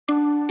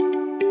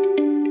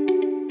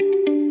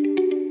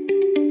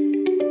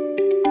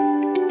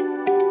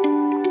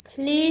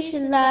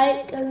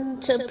like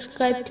and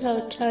subscribe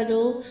to our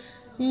channel.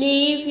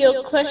 Leave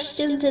your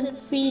questions and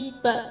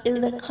feedback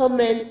in the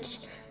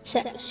comments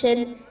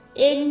section.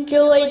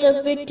 Enjoy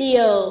the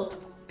video.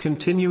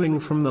 Continuing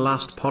from the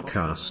last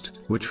podcast,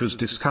 which was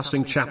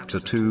discussing chapter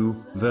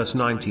 2, verse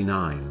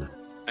 99.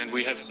 And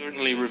we have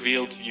certainly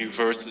revealed to you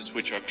verses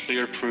which are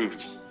clear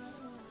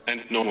proofs,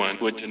 and no one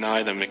would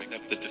deny them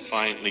except the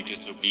defiantly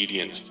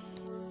disobedient.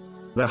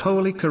 The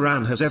Holy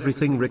Quran has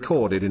everything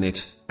recorded in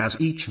it, as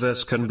each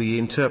verse can be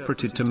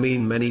interpreted to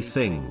mean many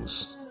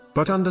things.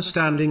 But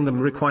understanding them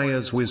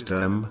requires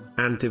wisdom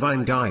and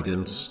divine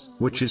guidance,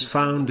 which is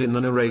found in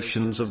the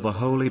narrations of the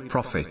Holy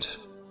Prophet.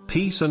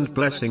 Peace and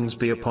blessings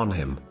be upon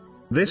him.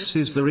 This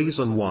is the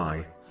reason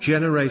why,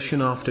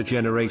 generation after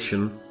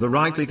generation, the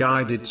rightly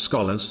guided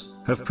scholars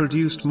have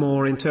produced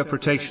more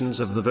interpretations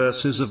of the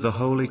verses of the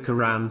Holy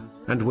Quran,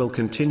 and will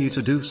continue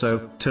to do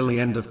so till the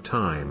end of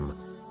time.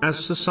 As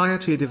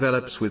society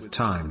develops with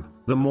time,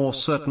 the more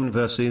certain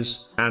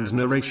verses and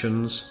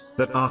narrations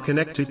that are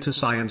connected to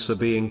science are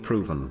being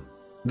proven.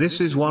 This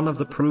is one of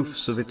the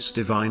proofs of its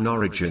divine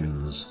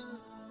origins.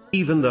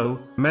 Even though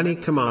many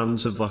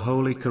commands of the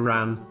Holy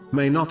Quran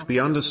may not be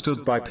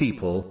understood by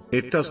people,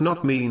 it does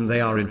not mean they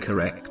are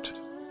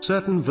incorrect.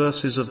 Certain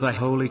verses of the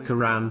Holy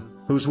Quran,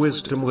 whose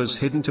wisdom was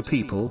hidden to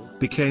people,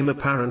 became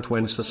apparent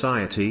when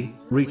society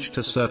reached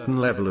a certain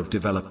level of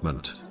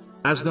development.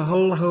 As the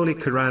whole Holy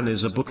Quran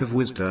is a book of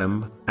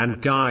wisdom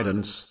and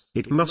guidance,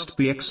 it must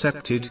be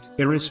accepted,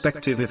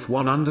 irrespective if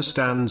one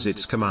understands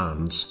its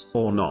commands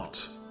or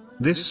not.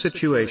 This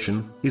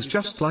situation is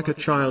just like a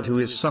child who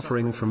is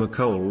suffering from a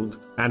cold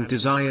and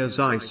desires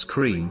ice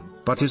cream,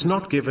 but is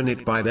not given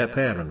it by their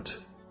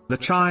parent. The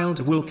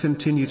child will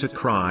continue to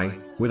cry,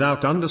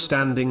 without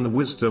understanding the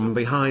wisdom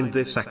behind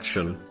this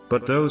action,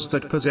 but those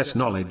that possess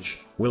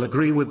knowledge will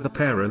agree with the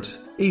parent,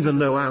 even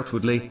though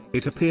outwardly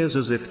it appears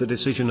as if the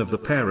decision of the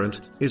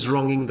parent is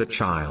wronging the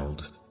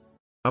child.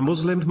 A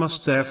Muslim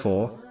must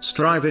therefore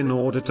strive in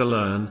order to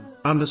learn,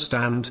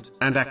 understand,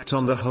 and act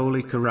on the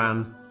Holy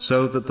Quran,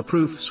 so that the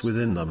proofs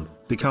within them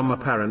become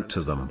apparent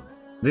to them.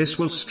 This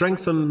will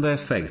strengthen their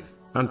faith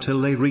until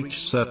they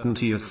reach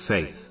certainty of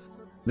faith.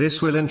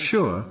 This will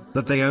ensure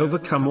that they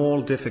overcome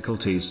all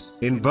difficulties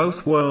in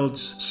both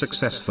worlds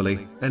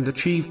successfully, and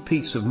achieve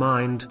peace of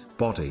mind,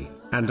 body,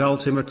 and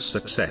ultimate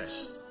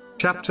success.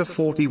 Chapter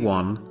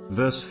 41,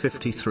 verse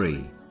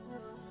 53.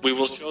 We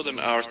will show them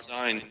our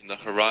signs in the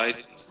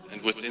horizons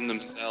and within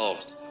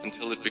themselves,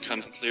 until it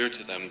becomes clear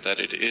to them that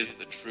it is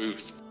the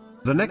truth.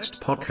 The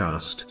next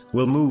podcast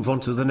will move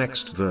on to the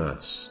next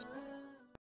verse.